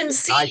a I can question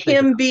see I think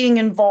him about. being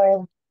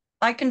involved.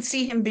 I can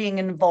see him being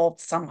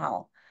involved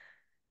somehow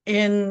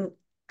in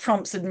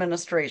Trump's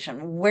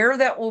administration. Where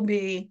that will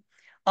be,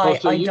 Oh,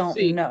 so I don't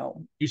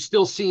know. you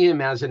still see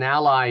him as an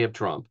ally of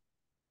Trump.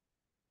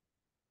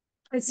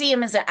 I see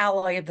him as an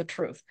ally of the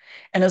truth.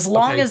 And as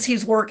long Okay, as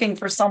he's working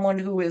for someone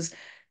whose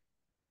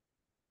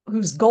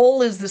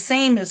goal is the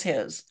same as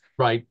his,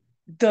 right.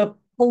 the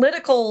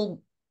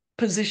political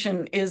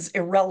position is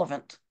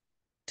irrelevant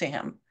to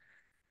him.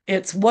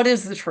 It's what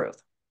is the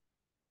truth?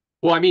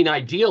 Well, I mean,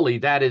 ideally,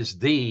 that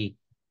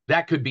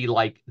could be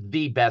like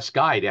the best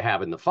guy to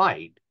have in the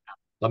fight,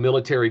 a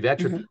military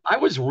veteran. Mhm. I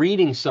was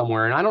reading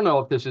somewhere, and I don't know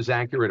if this is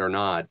accurate or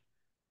not.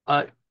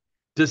 Uh,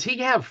 does he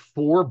have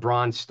 4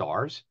 Bronze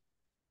Stars?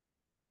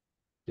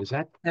 Is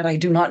that That I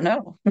do not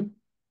know.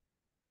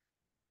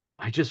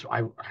 I just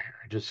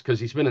because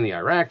he's been in the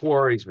Iraq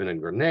War, he's been in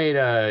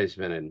Grenada, he's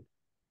been in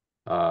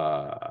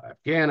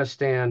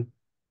Afghanistan.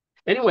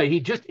 Anyway,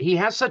 he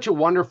has such a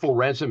wonderful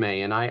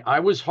resume, and I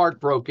was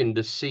heartbroken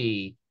to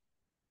see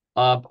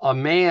a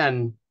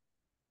man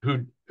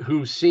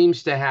who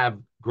seems to have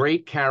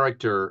great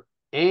character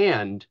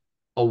and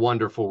a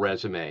wonderful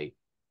resume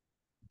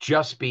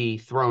just be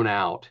thrown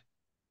out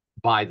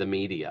by the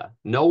media.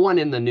 No one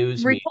in the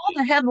news media. Recall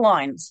the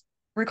headlines.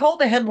 Recall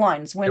the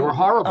headlines They were when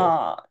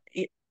horrible.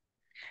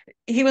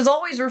 he was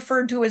always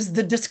referred to as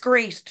the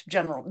disgraced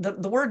general.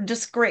 The word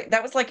disgrace,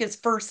 that was like his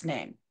first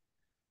name.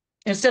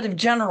 Instead of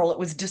general, it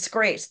was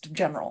disgraced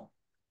general.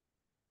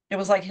 It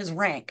was like his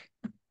rank.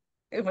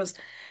 It was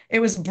it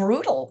was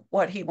brutal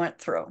what he went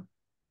through.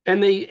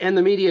 And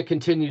the media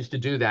continues to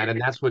do that, and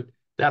that's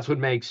what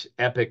makes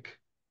Epic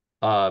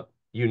uh,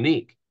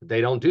 unique.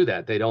 They don't do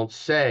that. They don't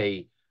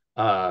say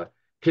uh,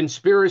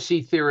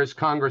 conspiracy theorist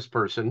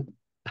congressperson,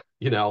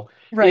 you know,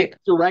 Right.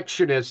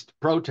 insurrectionist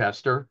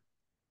protester.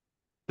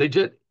 They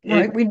just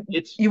Right. We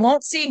it's You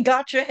won't see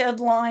gotcha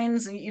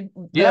headlines,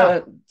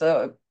 yeah.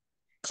 the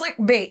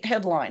clickbait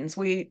headlines.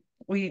 We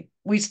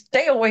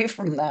stay away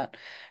from that.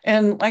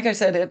 And like I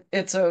said,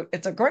 it's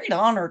a great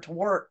honor to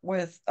work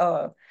with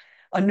a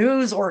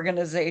news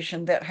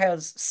organization that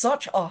has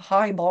such a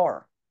high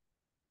bar.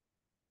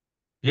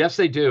 Yes,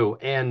 they do.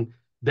 And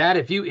that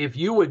if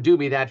you would do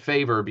me that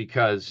favor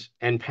because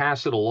and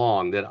pass it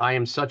along that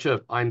I'm such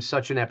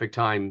an Epic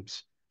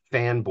Times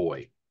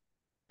fanboy.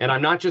 And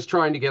I'm not just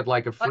trying to get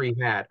like a free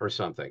hat or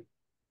something.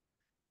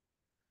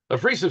 A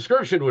free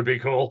subscription would be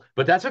cool,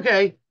 but that's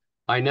okay.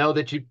 I know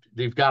that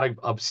you've got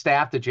a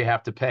staff that you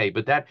have to pay,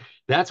 but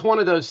that's one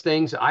of those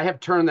things. I have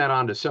turned that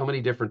on to so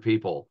many different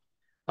people.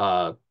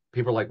 Uh,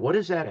 People are like, "What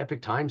is that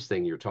Epic Times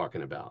thing you're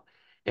talking about?"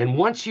 And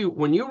when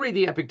you read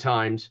the Epic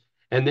Times,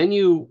 and then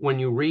when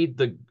you read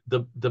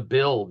the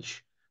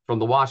bilge from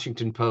the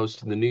Washington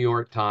Post and the New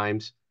York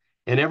Times,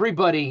 and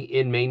everybody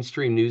in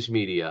mainstream news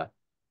media,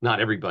 not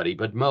everybody,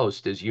 but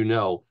most, as you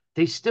know,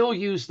 they still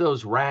use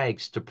those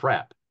rags to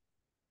prep.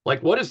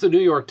 Like, what is the New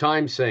York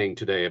Times saying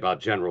today about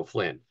General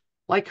Flynn?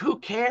 Like, who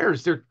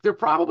cares? They're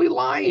probably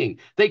lying.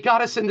 They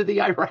got us into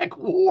the Iraq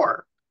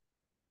War.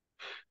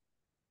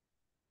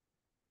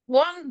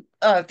 One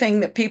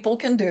thing that people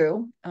can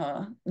do,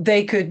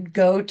 they could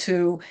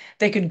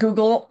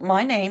Google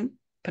my name,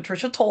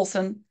 Patricia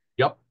Tolson,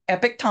 Yep,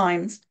 Epic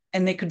Times,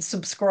 and they could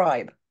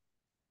subscribe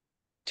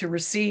to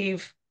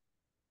receive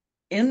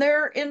in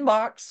their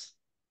inbox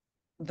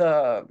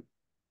the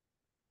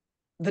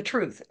the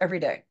truth every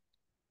day.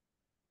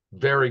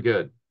 very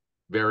good,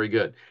 very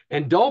good.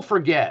 And don't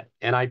forget,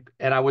 and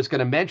I was going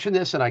to mention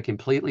this, and I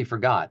completely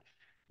forgot.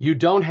 You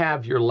don't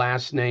have your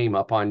last name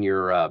up on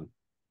your No,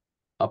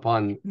 up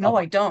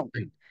I don't.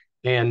 on,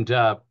 and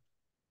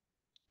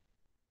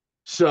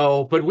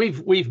so, but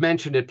we've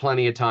mentioned it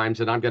plenty of times,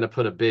 and I'm going to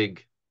put a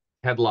big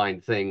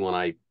headline thing when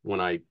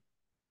I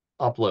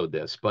upload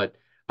this. But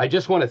I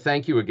just want to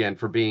thank you again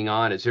for being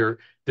on. Is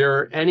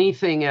there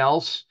anything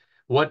else?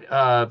 What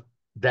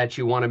that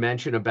you want to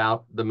mention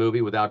about the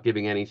movie without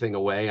giving anything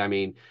away? I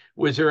mean,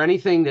 was there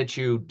anything that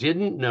you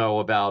didn't know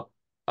about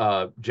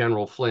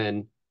General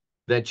Flynn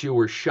that you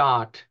were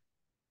shocked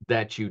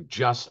that you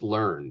just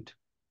learned?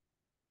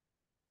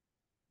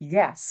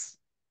 Yes.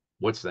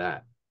 What's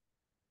that?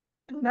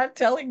 I'm not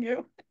telling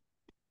you.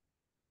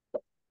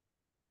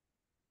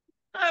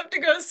 I have to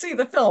go see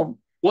the film.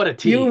 What a You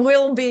tease.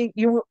 will be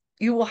you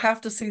will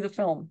have to see the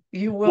film.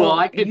 You Well, will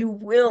I could, you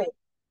will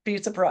be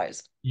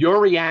surprised. your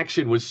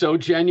reaction was so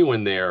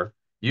genuine there.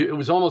 It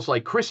was almost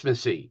like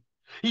Christmassy.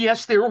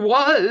 Yes, there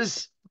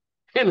was,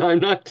 and I'm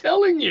not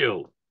telling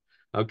you.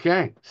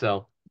 Okay,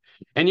 so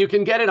and you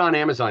can get it on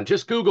Amazon.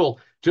 Just Google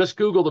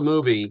the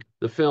movie,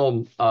 the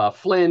film,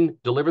 Flynn,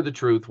 Deliver the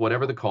Truth,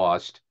 whatever the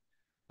cost,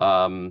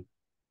 um,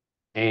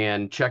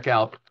 and check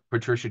out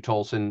Patricia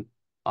Tolson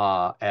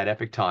at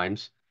Epic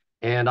Times.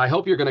 And I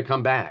hope you're going to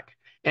come back.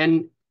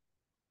 And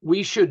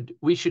we should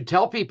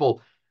tell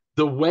people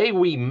the way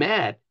we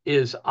met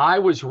is I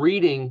was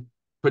reading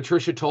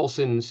Patricia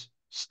Tolson's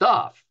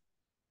stuff.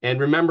 And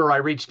remember, I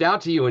reached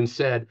out to you and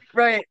said,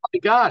 Right. "Oh my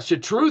gosh, a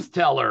truth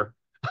teller.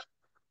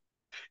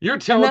 You're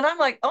And telling then I'm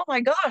like, oh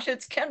my gosh,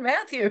 it's Ken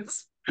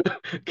Matthews.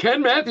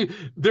 Ken Matthews,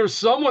 there's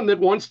someone that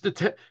wants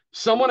to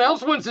someone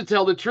else wants to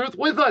tell the truth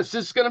with us.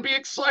 This is going to be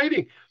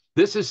exciting."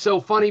 This is so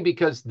funny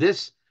because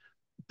this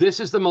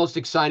is the most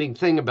exciting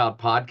thing about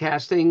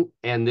podcasting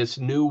and this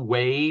new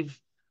wave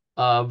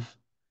of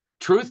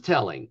truth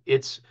telling.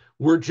 It's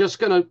we're just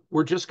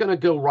gonna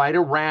go right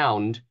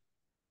around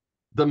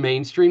the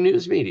mainstream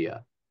news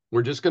media.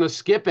 We're just gonna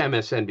skip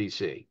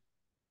MSNBC,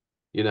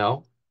 you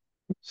know?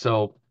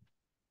 So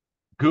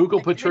Google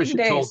Exciting Patricia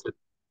days. Tolson.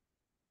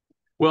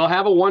 Well,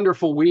 have a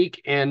wonderful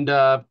week, and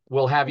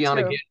we'll have You you on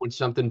again too. when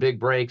something big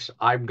breaks.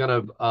 I'm gonna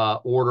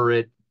order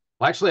it.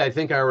 Well, actually, I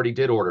think I already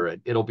did order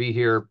it. It'll be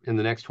here in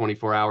the next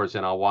 24 hours,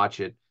 and I'll watch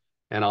it,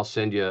 and I'll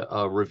send you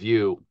a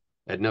review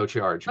at no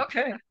charge.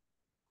 Okay.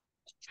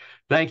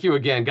 Thank you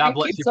again. God Thank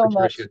you bless you, so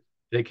much. Patricia.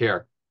 Take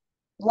care.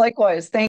 Likewise. Thank